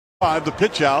The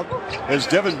pitch out as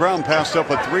Devin Brown passed up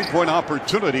a three-point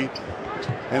opportunity,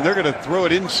 and they're going to throw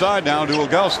it inside now to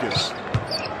Ilgauskas.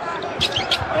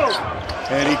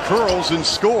 And he curls and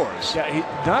scores. Yeah,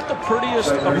 not the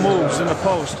prettiest of moves in the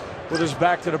post with his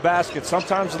back to the basket.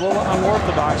 Sometimes a little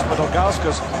unorthodox, but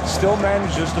Ilgauskas still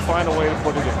manages to find a way to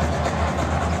put it in.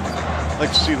 I'd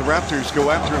like to see the Raptors go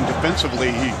after him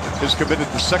defensively. He has committed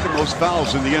the second most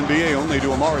fouls in the NBA, only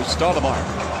to Amari Stoudemire.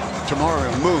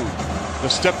 Jamario Moon. The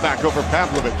step back over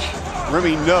Pavlovich.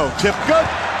 Remy, no. Tip, good.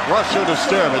 Rasho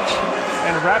Nesterovic.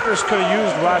 And the Raptors could have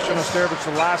used Rasho Nesterovic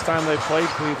the last time they played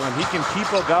Cleveland. He can keep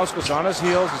Ilgauskas on his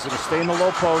heels. He's going to stay in the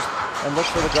low post and look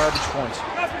for the garbage points.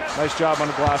 Nice job on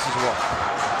the glass as well.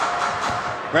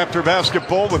 Raptor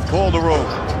basketball with Calderon.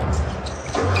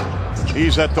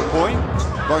 He's at the point.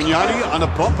 Bargnani on a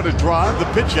bump and a drive. The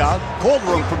pitch out.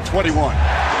 Calderon from 21.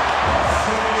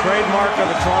 Trademark of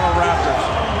the Toronto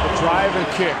Raptors. Drive and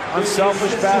kick,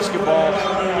 unselfish basketball,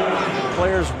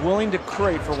 players willing to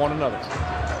create for one another.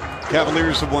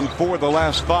 Cavaliers have won 4 of the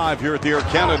last 5 here at the Air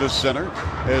Canada Center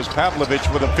as Pavlovich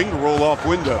with a finger roll off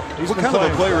window. What kind of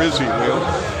a player is he, Leo?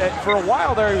 For a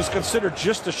while there, he was considered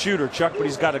just a shooter, Chuck, but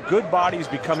he's got a good body. He's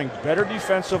becoming better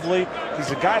defensively.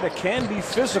 He's a guy that can be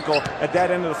physical at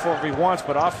that end of the floor if he wants,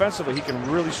 but offensively, he can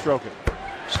really stroke it.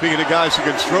 Speaking of guys who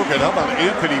can stroke it, how about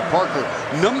Anthony Parker?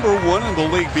 #1 in the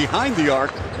league behind the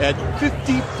arc at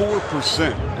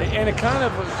 54%. And it kind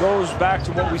of goes back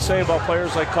to what we say about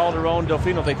players like Calderon,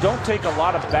 Delfino. They don't take a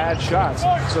lot of bad shots,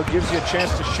 so it gives you a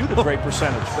chance to shoot a great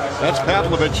percentage. That's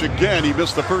Pavlovich again. He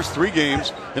missed the first 3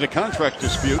 games in a contract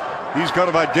dispute. He's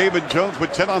guarded by David Jones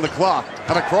with 10 on the clock.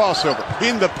 And a crossover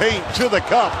in the paint to the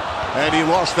cup. And he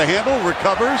lost the handle,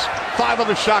 recovers. 5 on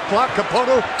the shot clock.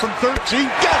 Capono from 13.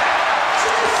 Get it!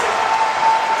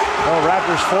 Well,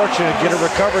 Raptors fortunate to get a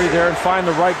recovery there and find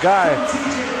the right guy.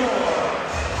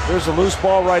 There's a loose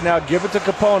ball right now. Give it to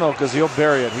Capono because he'll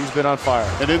bury it. He's been on fire.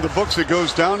 And in the books, it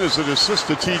goes down as an assist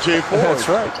to TJ Ford. That's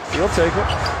right. He'll take it.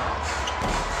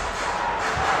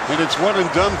 And it's one and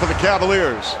done for the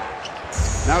Cavaliers.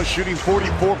 Now shooting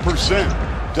 44%.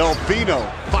 Delfino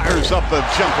fires up a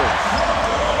jumper.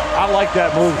 I like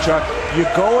that move, Chuck. You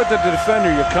go at the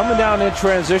defender. You're coming down in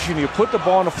transition. You put the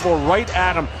ball on the floor right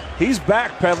at him. He's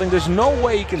backpedaling. There's no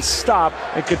way he can stop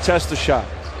and contest the shot.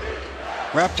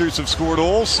 Raptors have scored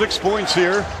all 6 points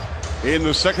here in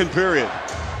the second period.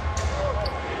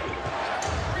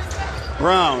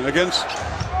 Brown against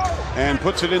and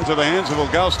puts it into the hands of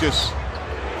Ilgauskas.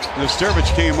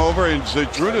 Nesterovic came over and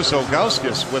Zydrunas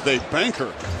Ilgauskas with a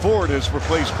banker. Ford has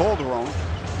replaced Calderon.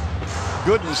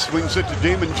 Gooden swings it to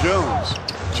Damon Jones.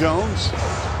 Jones.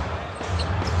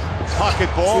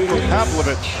 Pocket ball from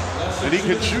Pavlovich. And he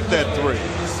can shoot that 3.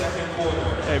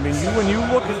 I mean, when you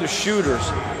look at the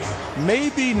shooters,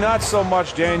 maybe not so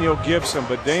much Daniel Gibson,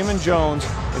 but Damon Jones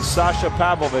and Sasha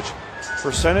Pavlovich,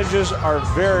 percentages are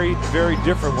very, very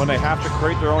different when they have to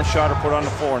create their own shot or put on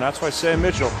the floor. And that's why Sam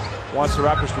Mitchell wants the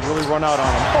Raptors to really run out on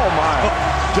him. Oh, my.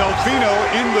 Delfino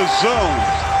in the zone.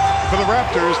 For the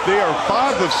Raptors, they are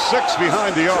 5 of 6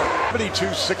 behind the arc.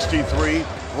 72-63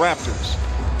 Raptors.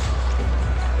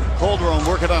 Calderon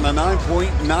working on a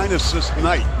 9-point, 9-assist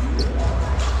night.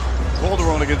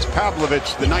 Calderon against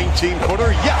Pavlovich, the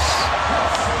 19-footer. Yes!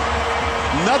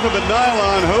 Nothing but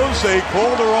nylon. Jose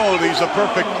Calderon. He's a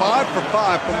perfect 5 for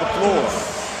 5 from the floor.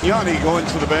 Yanni going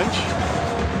to the bench.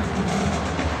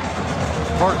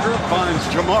 Parker finds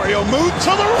Jamario Moon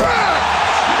to the rack!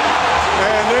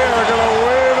 And they are going to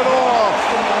wave it off.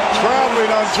 Traveling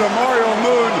on Jamario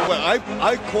Moon.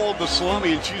 I called the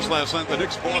salami and cheese last night, the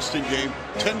Knicks-Boston game,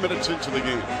 10 minutes into the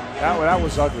game. That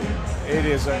was ugly. It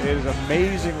is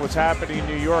amazing what's happening in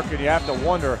New York, and you have to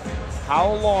wonder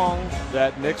how long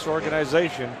that Knicks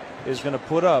organization is going to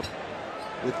put up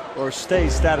with or stay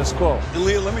status quo. And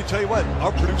Leah, let me tell you what,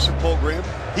 our producer Paul Graham,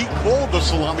 he called the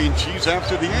salami and cheese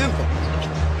after the anthem.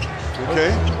 Okay.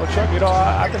 Well, Chuck, you know,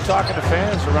 I've been talking to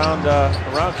fans around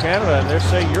Canada, and they're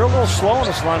saying you're a little slow on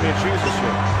the salami and cheese this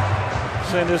year.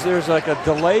 Saying there's like a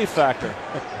delay factor.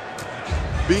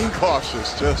 Being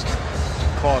cautious, just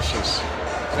cautious.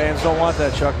 Fans don't want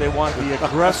that, Chuck. They want the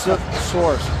aggressive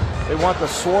source. They want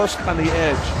the source on the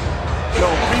edge.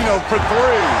 Delfino for 3.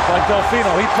 Like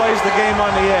Delfino, he plays the game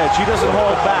on the edge. He doesn't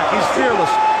hold back. He's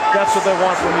fearless. That's what they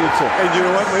want from you, too. And you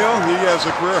know what, Leo? He has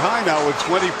a career high now with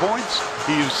 20 points.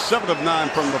 He's 7 of 9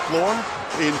 from the floor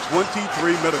in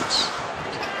 23 minutes.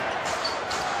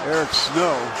 Eric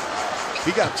Snow,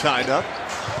 he got tied up.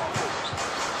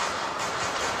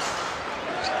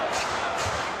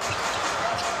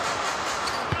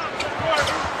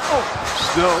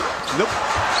 Snow, nope.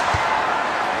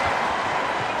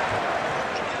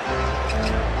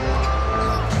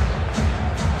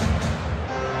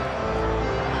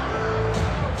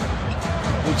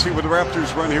 Let's see what the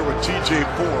Raptors run here with TJ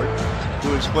Ford,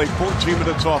 who has played 14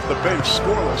 minutes off the bench,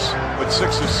 scoreless, with 6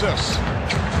 assists.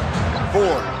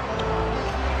 Ford.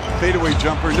 Fadeaway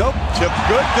jumper, nope. Tip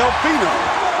good, Delfino.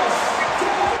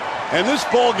 And this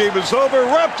ball game is over.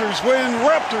 Raptors win,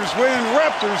 Raptors win,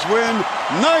 Raptors win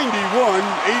 91-82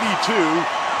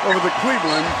 over the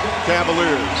Cleveland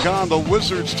Cavaliers. On the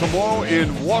Wizards tomorrow in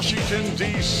Washington,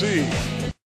 D.C.